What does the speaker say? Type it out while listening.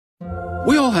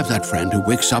We all have that friend who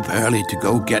wakes up early to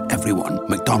go get everyone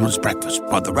McDonald's breakfast,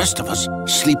 while the rest of us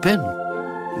sleep in.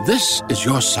 This is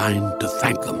your sign to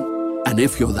thank them. And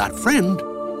if you're that friend,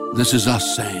 this is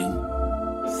us saying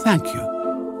thank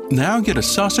you. Now get a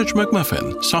sausage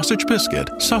McMuffin, sausage biscuit,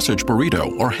 sausage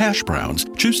burrito, or hash browns.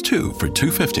 Choose 2 for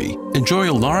 $2.50. Enjoy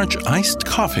a large iced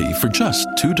coffee for just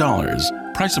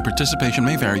 $2. Price and participation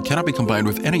may vary. Cannot be combined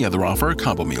with any other offer or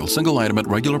combo meal. Single item at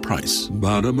regular price.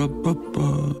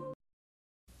 Ba-da-ba-ba-ba.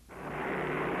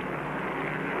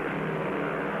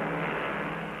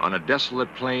 On a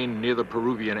desolate plain near the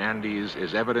Peruvian Andes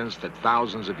is evidence that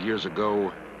thousands of years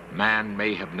ago, man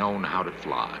may have known how to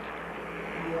fly.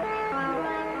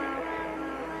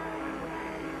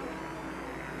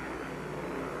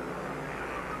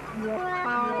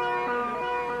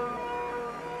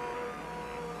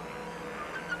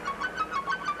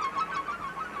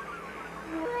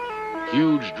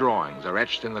 Huge drawings are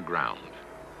etched in the ground.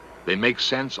 They make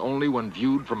sense only when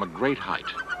viewed from a great height.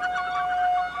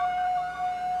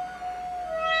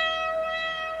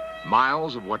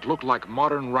 Miles of what look like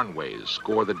modern runways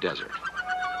score the desert.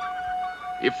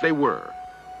 If they were,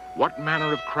 what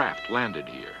manner of craft landed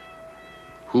here?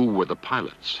 Who were the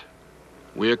pilots?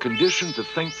 We are conditioned to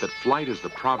think that flight is the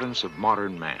province of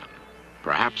modern man.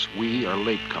 Perhaps we are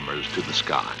latecomers to the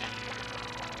sky.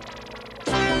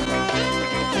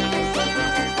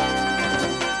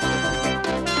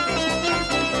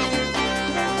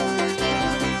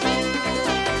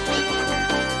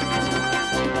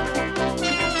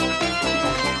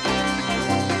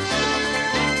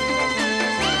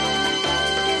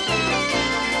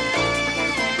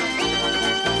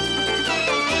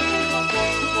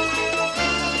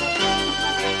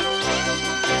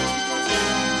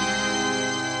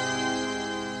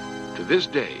 To this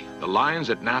day, the lines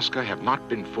at Nazca have not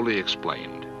been fully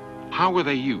explained. How were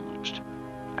they used?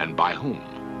 And by whom?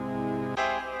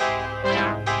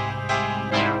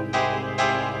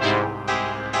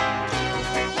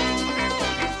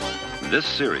 This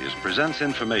series presents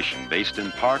information based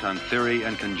in part on theory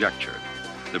and conjecture.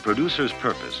 The producer's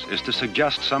purpose is to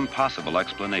suggest some possible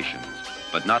explanations,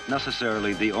 but not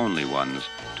necessarily the only ones,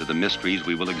 to the mysteries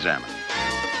we will examine.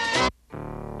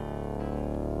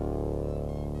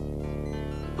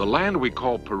 The land we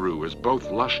call Peru is both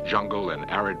lush jungle and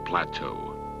arid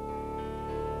plateau.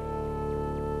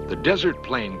 The desert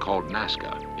plain called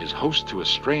Nazca is host to a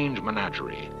strange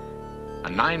menagerie. A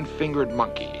 9-fingered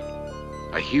monkey,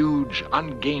 a huge,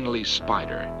 ungainly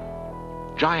spider,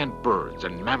 giant birds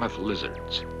and mammoth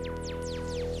lizards.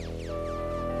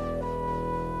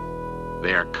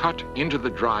 They are cut into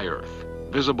the dry earth,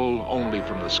 visible only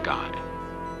from the sky.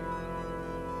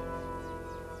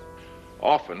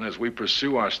 Often, as we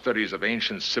pursue our studies of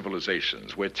ancient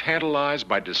civilizations, we're tantalized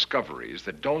by discoveries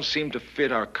that don't seem to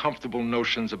fit our comfortable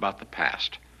notions about the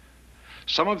past.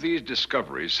 Some of these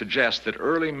discoveries suggest that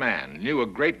early man knew a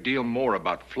great deal more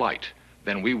about flight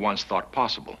than we once thought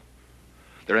possible.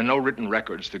 There are no written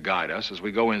records to guide us as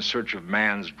we go in search of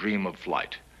man's dream of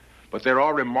flight. But there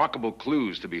are remarkable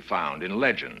clues to be found in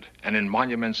legend and in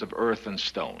monuments of earth and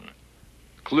stone.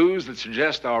 Clues that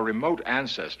suggest our remote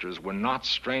ancestors were not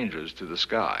strangers to the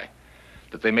sky,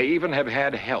 that they may even have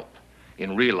had help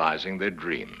in realizing their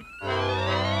dream.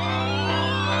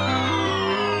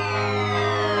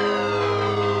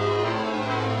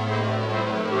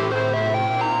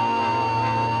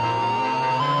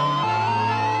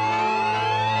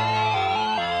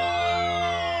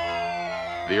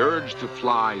 The urge to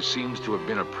fly seems to have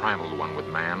been a primal one with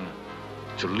man,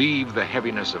 to leave the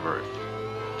heaviness of earth,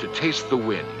 to taste the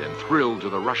wind and thrill to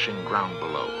the rushing ground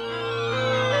below.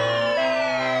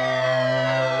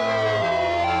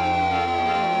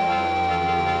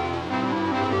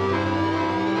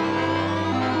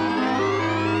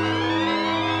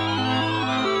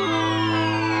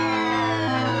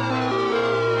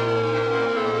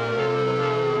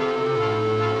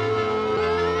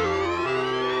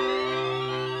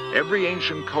 Every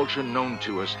ancient culture known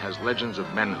to us has legends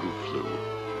of men who flew.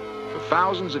 For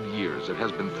thousands of years, it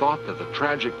has been thought that the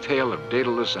tragic tale of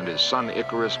Daedalus and his son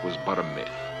Icarus was but a myth.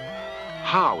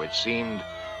 How, it seemed,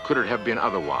 could it have been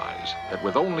otherwise, that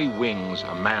with only wings,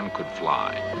 a man could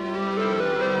fly?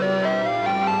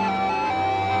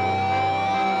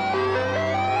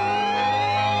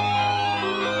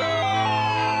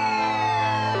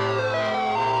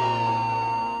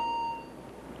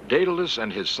 Daedalus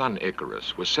and his son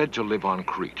Icarus were said to live on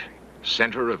Crete,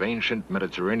 center of ancient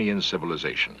Mediterranean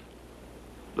civilization.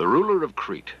 The ruler of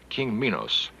Crete, King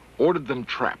Minos, ordered them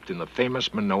trapped in the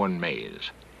famous Minoan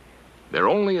maze. Their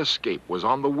only escape was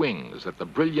on the wings that the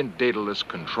brilliant Daedalus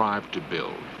contrived to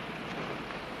build.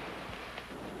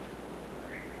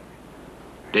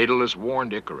 Daedalus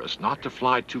warned Icarus not to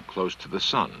fly too close to the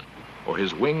sun, or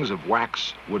his wings of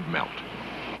wax would melt.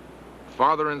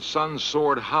 Father and son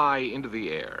soared high into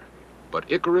the air, but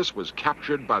Icarus was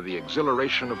captured by the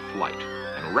exhilaration of flight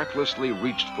and recklessly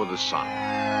reached for the sun.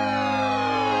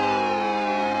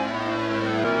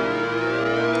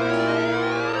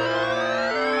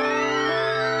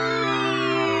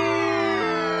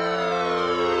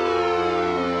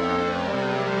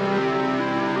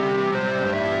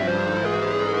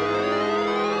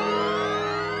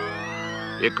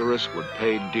 Icarus would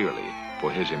pay dearly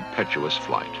for his impetuous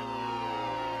flight.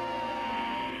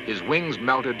 His wings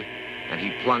melted, and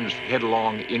he plunged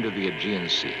headlong into the Aegean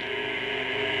Sea.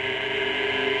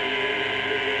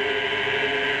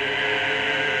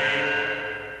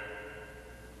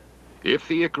 If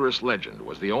the Icarus legend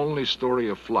was the only story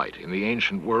of flight in the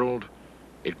ancient world,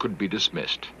 it could be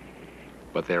dismissed.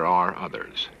 But there are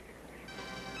others.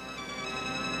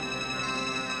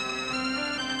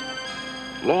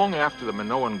 Long after the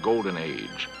Minoan Golden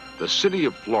Age, the city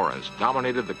of Florence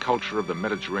dominated the culture of the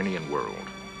Mediterranean world.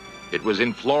 It was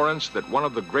in Florence that one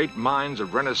of the great minds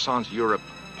of Renaissance Europe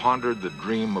pondered the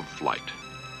dream of flight.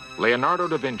 Leonardo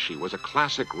da Vinci was a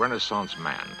classic Renaissance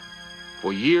man.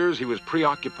 For years, he was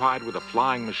preoccupied with a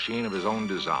flying machine of his own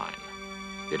design.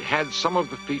 It had some of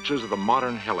the features of the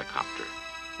modern helicopter.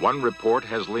 One report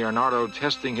has Leonardo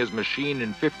testing his machine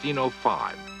in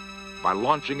 1505 by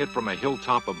launching it from a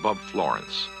hilltop above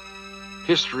Florence.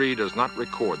 History does not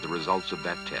record the results of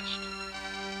that test.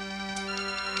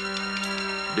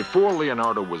 Before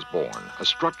Leonardo was born, a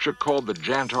structure called the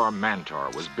Jantar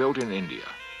Mantar was built in India.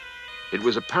 It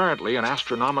was apparently an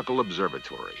astronomical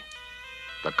observatory.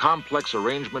 The complex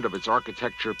arrangement of its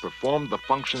architecture performed the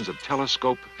functions of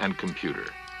telescope and computer.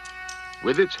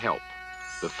 With its help,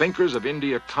 the thinkers of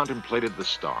India contemplated the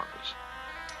stars.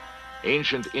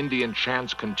 Ancient Indian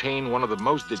chants contain one of the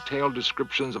most detailed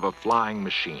descriptions of a flying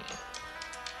machine.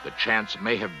 The chants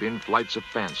may have been flights of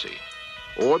fancy,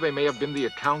 or they may have been the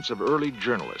accounts of early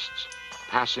journalists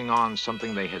passing on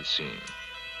something they had seen.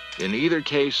 In either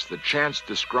case, the chants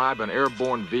describe an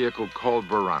airborne vehicle called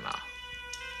Varana.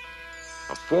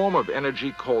 A form of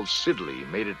energy called Sidley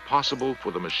made it possible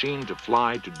for the machine to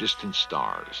fly to distant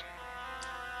stars.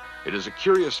 It is a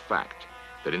curious fact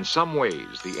that in some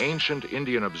ways the ancient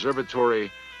Indian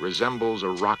observatory resembles a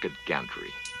rocket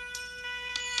gantry.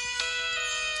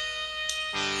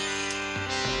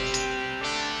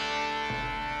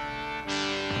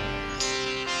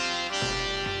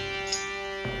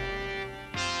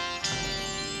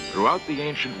 Throughout the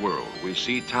ancient world, we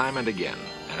see time and again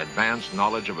an advanced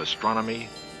knowledge of astronomy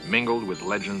mingled with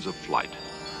legends of flight.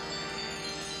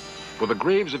 For the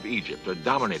graves of Egypt are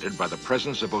dominated by the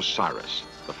presence of Osiris,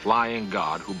 the flying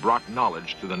god who brought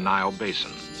knowledge to the Nile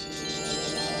basin.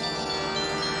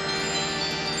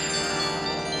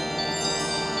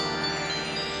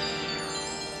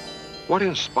 What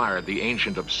inspired the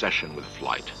ancient obsession with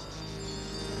flight?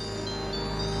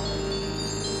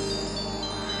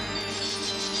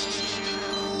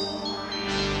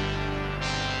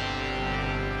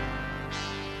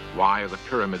 Why are the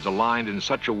pyramids aligned in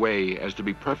such a way as to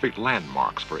be perfect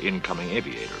landmarks for incoming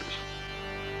aviators?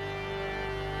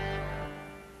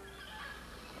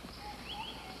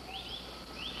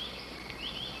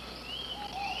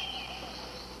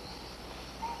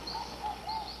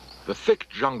 The thick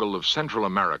jungle of Central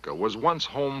America was once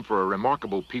home for a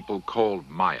remarkable people called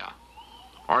Maya.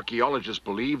 Archaeologists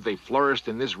believe they flourished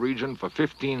in this region for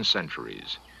 15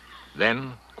 centuries.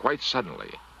 Then, quite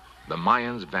suddenly, the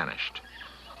Mayans vanished.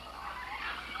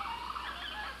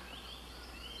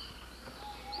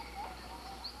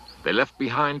 They left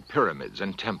behind pyramids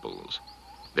and temples.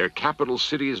 Their capital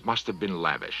cities must have been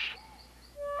lavish.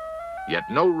 Yet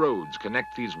no roads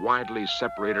connect these widely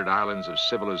separated islands of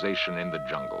civilization in the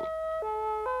jungle.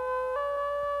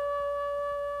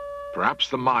 Perhaps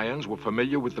the Mayans were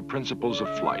familiar with the principles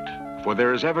of flight, for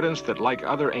there is evidence that, like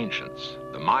other ancients,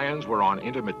 the Mayans were on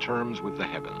intimate terms with the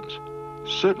heavens.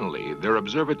 Certainly, their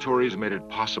observatories made it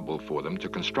possible for them to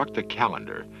construct a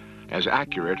calendar as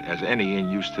accurate as any in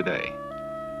use today.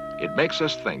 It makes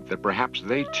us think that perhaps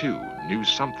they, too, knew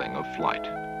something of flight.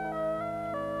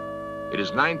 It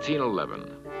is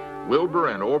 1911. Wilbur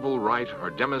and Orville Wright are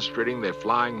demonstrating their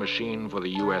flying machine for the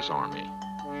U.S. Army.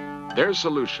 Their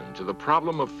solution to the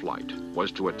problem of flight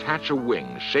was to attach a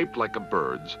wing shaped like a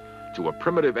bird's to a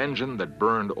primitive engine that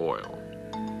burned oil.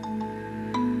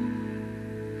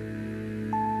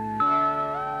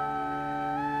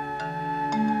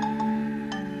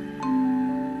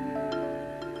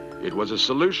 It was a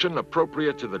solution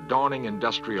appropriate to the dawning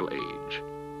industrial age.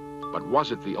 But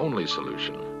was it the only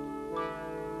solution?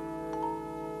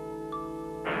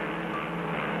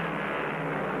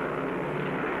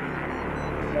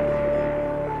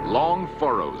 Long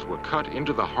furrows were cut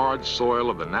into the hard soil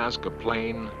of the Nazca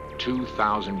Plain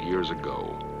 2,000 years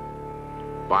ago.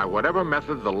 By whatever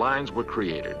method the lines were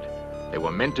created, they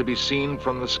were meant to be seen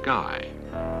from the sky.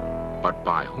 But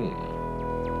by whom?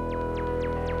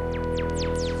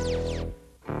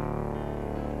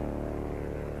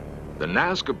 The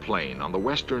Nazca Plain on the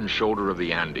western shoulder of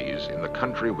the Andes in the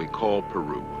country we call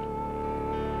Peru.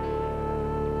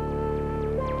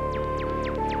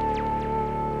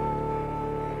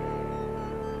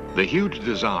 The huge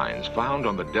designs found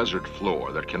on the desert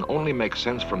floor that can only make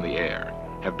sense from the air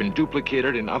have been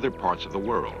duplicated in other parts of the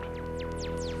world.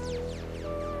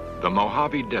 The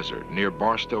Mojave Desert near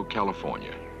Barstow,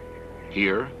 California.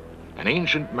 Here, an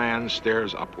ancient man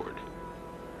stares upward.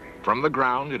 From the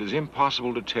ground, it is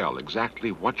impossible to tell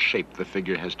exactly what shape the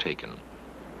figure has taken.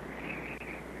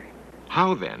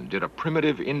 How then did a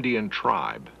primitive Indian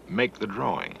tribe make the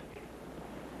drawing?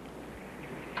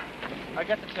 I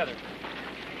got the tether.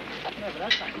 No, but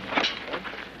that's not...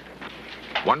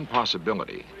 One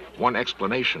possibility, one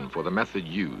explanation for the method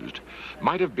used,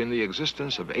 might have been the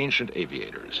existence of ancient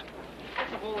aviators.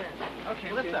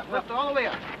 Okay, lift all the way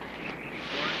up.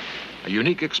 A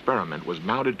unique experiment was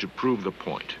mounted to prove the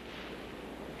point.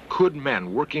 Could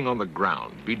men working on the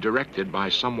ground be directed by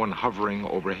someone hovering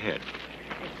overhead?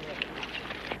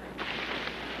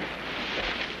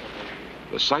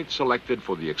 The site selected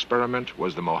for the experiment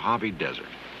was the Mojave Desert.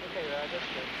 Okay, that's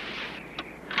good.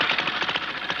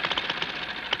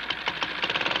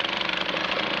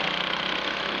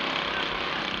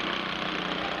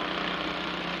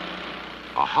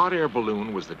 A hot air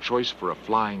balloon was the choice for a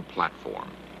flying platform.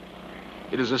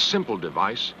 It is a simple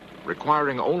device,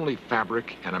 requiring only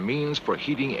fabric and a means for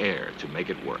heating air to make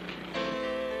it work.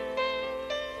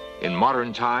 In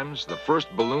modern times, the first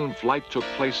balloon flight took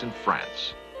place in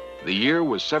France. The year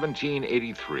was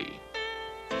 1783.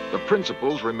 The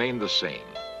principles remained the same,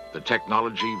 the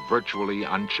technology virtually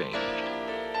unchanged.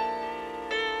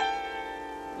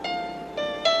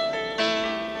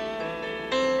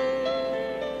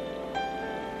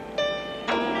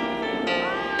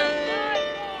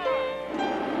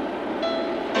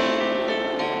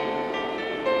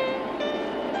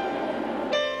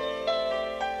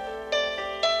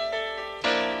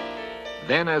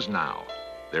 Then as now,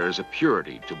 there is a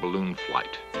purity to balloon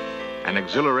flight, an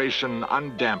exhilaration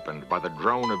undampened by the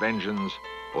drone of engines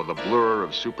or the blur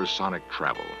of supersonic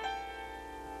travel.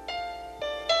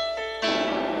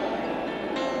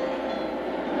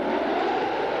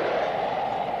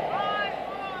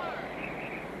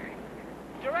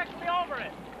 Directly over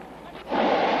it.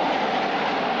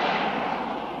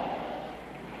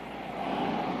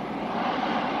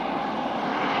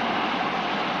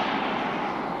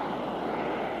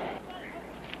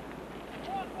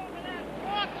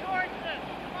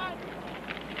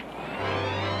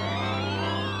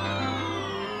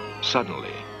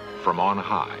 Suddenly, from on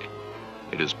high,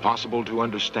 it is possible to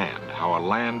understand how a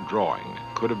land drawing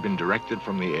could have been directed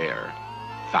from the air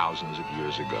thousands of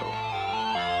years ago.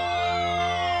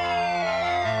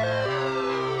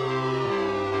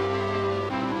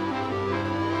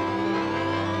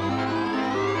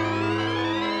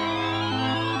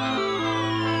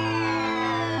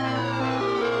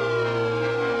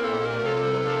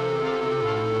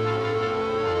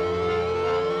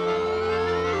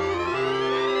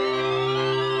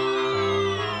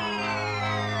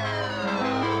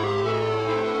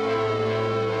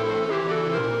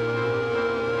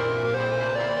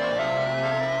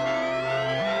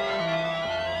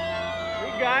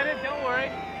 Got it, don't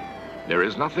worry. There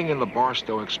is nothing in the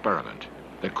Barstow experiment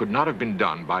that could not have been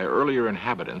done by earlier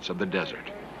inhabitants of the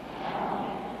desert.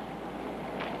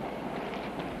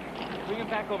 Bring him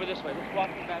back over this way. Let's walk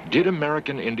him back. Did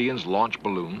American Indians launch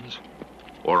balloons?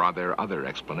 Or are there other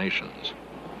explanations?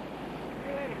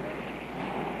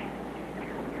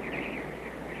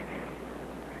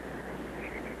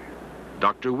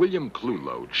 Dr. William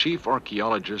Clulow, chief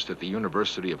archaeologist at the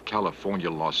University of California,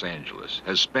 Los Angeles,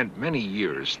 has spent many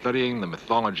years studying the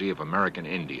mythology of American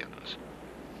Indians.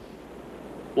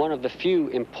 One of the few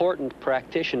important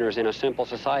practitioners in a simple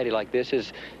society like this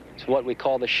is what we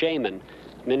call the shaman.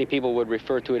 Many people would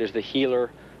refer to it as the healer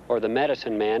or the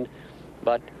medicine man,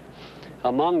 but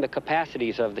among the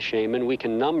capacities of the shaman, we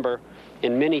can number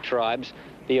in many tribes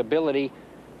the ability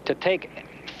to take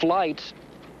flights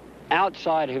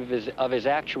outside of his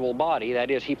actual body.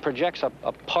 That is, he projects a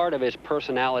part of his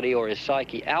personality or his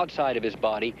psyche outside of his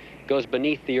body, goes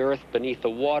beneath the earth, beneath the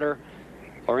water,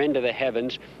 or into the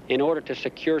heavens in order to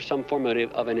secure some form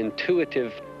of an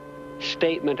intuitive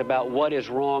statement about what is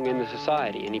wrong in the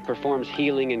society. And he performs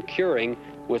healing and curing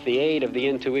with the aid of the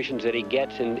intuitions that he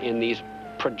gets in these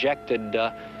projected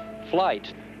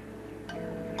flight.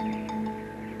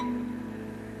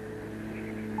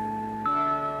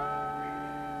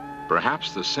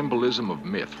 Perhaps the symbolism of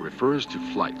myth refers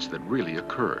to flights that really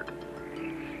occurred.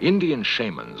 Indian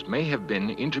shamans may have been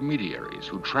intermediaries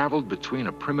who traveled between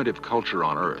a primitive culture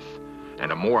on Earth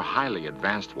and a more highly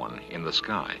advanced one in the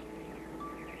sky.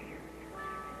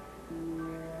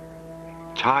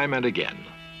 Time and again,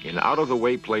 in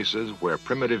out-of-the-way places where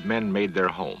primitive men made their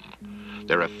home,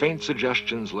 there are faint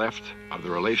suggestions left of the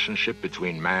relationship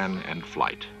between man and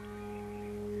flight.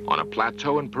 On a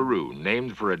plateau in Peru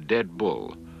named for a dead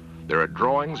bull, there are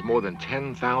drawings more than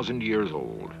 10,000 years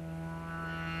old.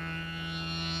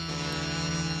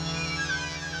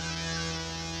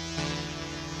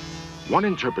 One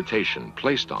interpretation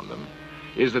placed on them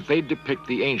is that they depict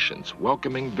the ancients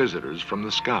welcoming visitors from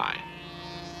the sky.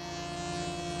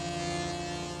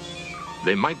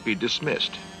 They might be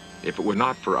dismissed if it were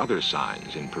not for other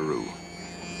signs in Peru.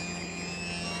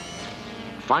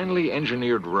 Finely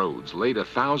engineered roads laid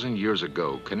 1,000 years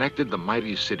ago connected the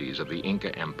mighty cities of the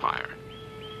Inca Empire.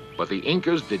 But the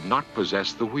Incas did not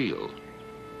possess the wheel.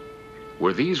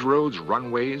 Were these roads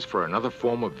runways for another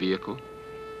form of vehicle?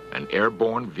 An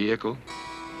airborne vehicle?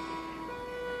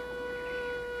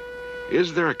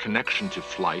 Is there a connection to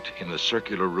flight in the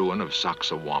circular ruin of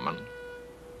Sacsayhuaman?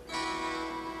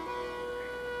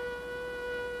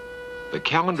 The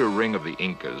calendar ring of the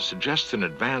Incas suggests an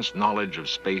advanced knowledge of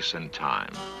space and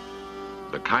time,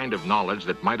 the kind of knowledge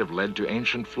that might have led to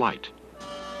ancient flight.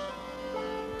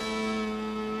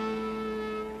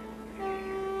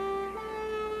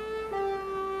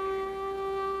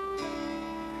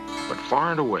 But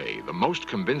far and away, the most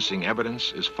convincing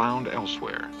evidence is found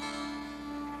elsewhere.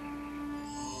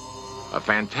 A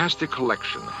fantastic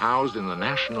collection housed in the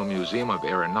National Museum of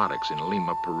Aeronautics in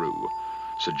Lima, Peru,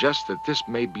 suggests that this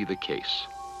may be the case.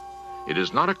 It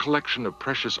is not a collection of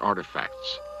precious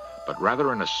artifacts, but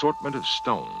rather an assortment of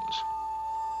stones.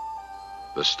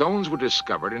 The stones were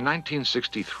discovered in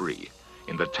 1963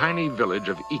 in the tiny village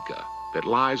of Ica that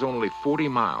lies only 40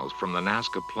 miles from the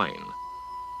Nazca Plain.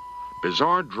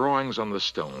 Bizarre drawings on the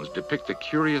stones depict a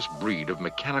curious breed of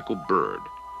mechanical bird.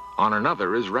 On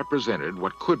another is represented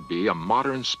what could be a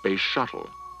modern space shuttle.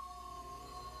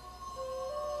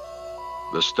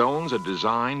 The stones are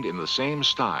designed in the same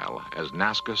style as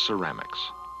Nazca ceramics.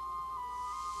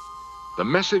 The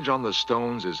message on the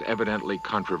stones is evidently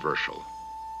controversial.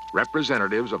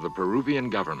 Representatives of the Peruvian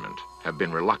government have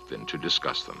been reluctant to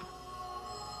discuss them.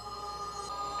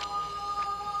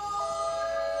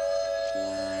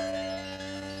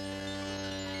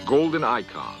 Golden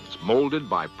icons, molded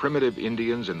by primitive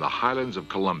Indians in the highlands of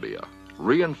Colombia,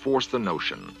 reinforce the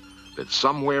notion that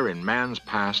somewhere in man's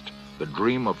past, the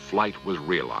dream of flight was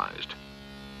realized.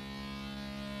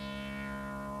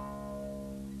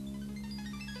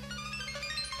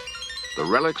 The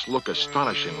relics look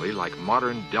astonishingly like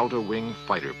modern delta-wing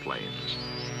fighter planes.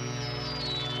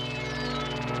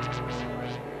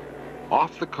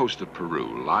 Off the coast of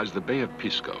Peru lies the Bay of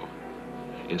Pisco.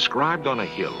 Inscribed on a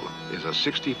hill is a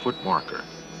 60-foot marker.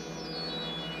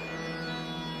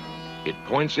 It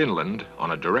points inland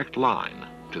on a direct line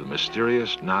to the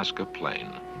mysterious Nazca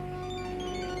Plain.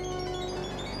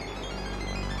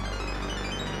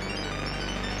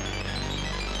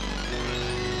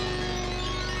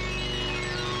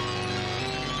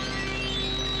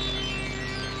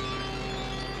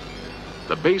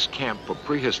 The base camp for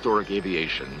prehistoric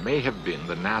aviation may have been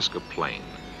the Nazca Plain.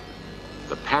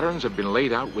 The patterns have been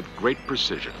laid out with great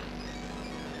precision.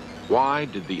 Why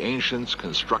did the ancients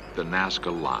construct the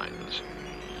Nazca lines?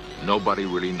 Nobody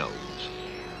really knows.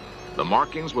 The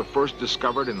markings were first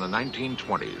discovered in the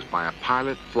 1920s by a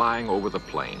pilot flying over the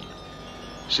plain.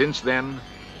 Since then,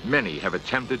 many have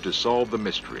attempted to solve the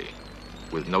mystery,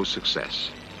 with no success.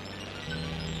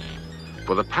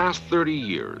 For the past 30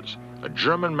 years, a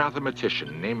German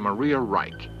mathematician named Maria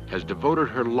Reich has devoted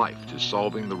her life to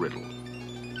solving the riddle.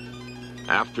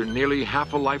 After nearly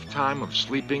half a lifetime of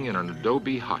sleeping in an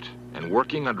adobe hut and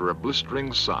working under a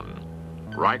blistering sun,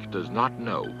 Reich does not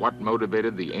know what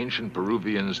motivated the ancient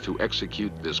Peruvians to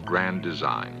execute this grand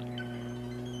design.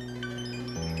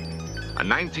 A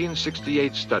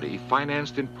 1968 study,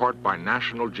 financed in part by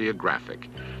National Geographic,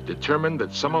 determined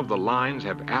that some of the lines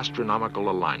have astronomical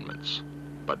alignments,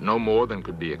 but no more than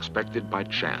could be expected by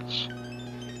chance.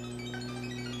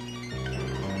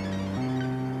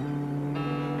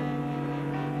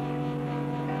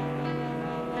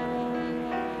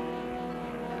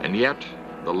 And yet,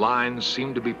 the lines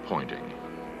seem to be pointing.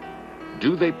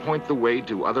 Do they point the way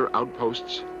to other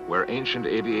outposts where ancient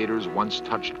aviators once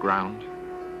touched ground?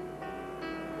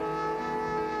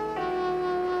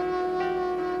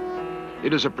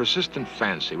 It is a persistent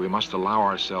fancy we must allow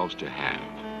ourselves to have,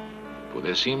 for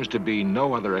there seems to be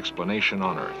no other explanation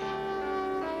on Earth.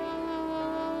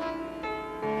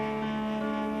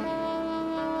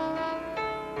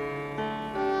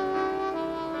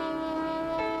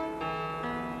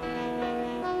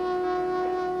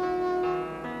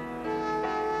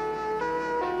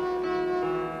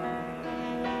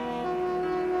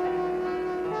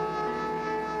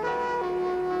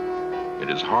 It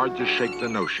is hard to shake the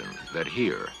notion that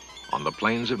here, on the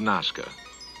plains of Nazca,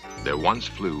 there once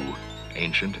flew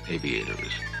ancient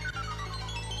aviators.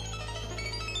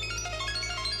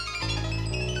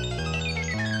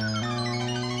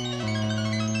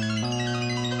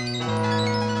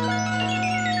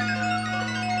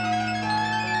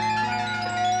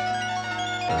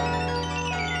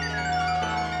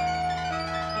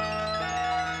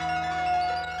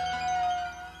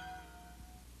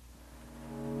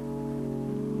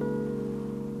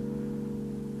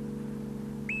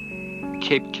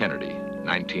 Cape Kennedy,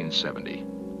 1970.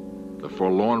 The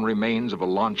forlorn remains of a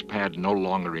launch pad no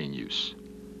longer in use.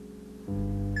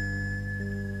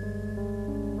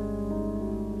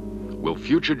 Will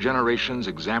future generations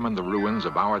examine the ruins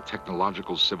of our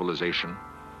technological civilization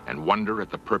and wonder at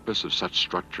the purpose of such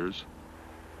structures?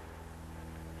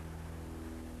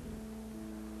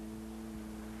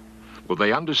 Will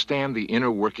they understand the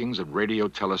inner workings of radio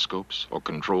telescopes or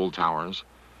control towers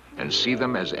and see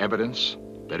them as evidence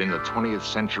that in the 20th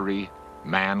century,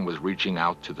 man was reaching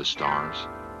out to the stars?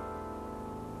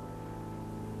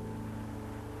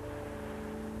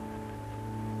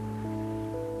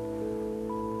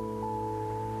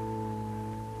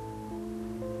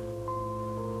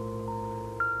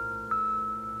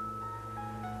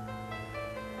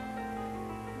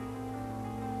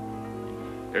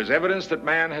 There's evidence that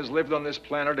man has lived on this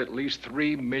planet at least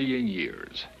 3 million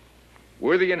years.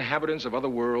 Were the inhabitants of other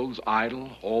worlds idle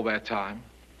all that time?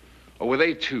 Or were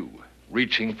they, too,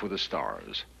 reaching for the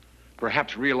stars,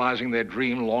 perhaps realizing their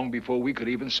dream long before we could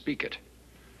even speak it?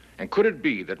 And could it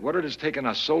be that what it has taken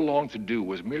us so long to do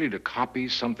was merely to copy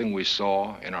something we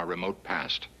saw in our remote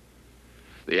past?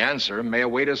 The answer may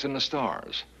await us in the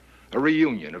stars, a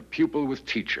reunion of pupil with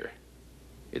teacher.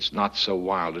 It's not so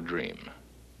wild a dream.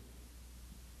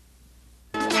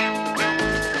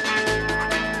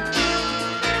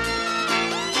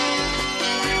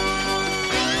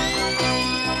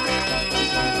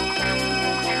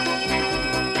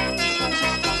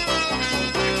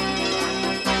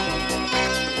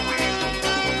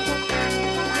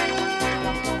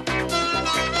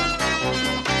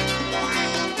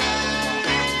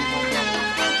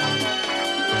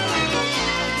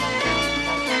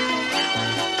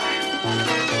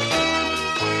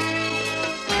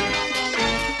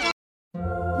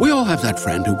 We all have that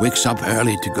friend who wakes up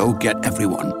early to go get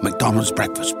everyone McDonald's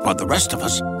breakfast, while the rest of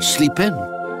us sleep in.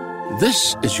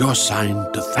 This is your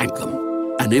sign to thank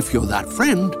them. And if you're that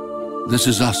friend, this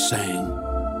is us saying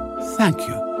thank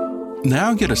you.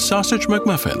 Now get a sausage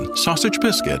McMuffin, sausage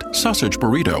biscuit, sausage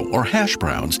burrito, or hash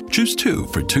browns. Choose 2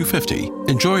 for $2.50.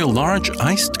 Enjoy a large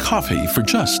iced coffee for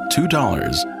just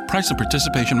 $2. Price and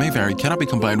participation may vary. Cannot be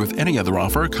combined with any other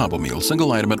offer or combo meal.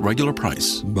 Single item at regular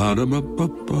price.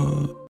 Ba-da-ba-ba-ba.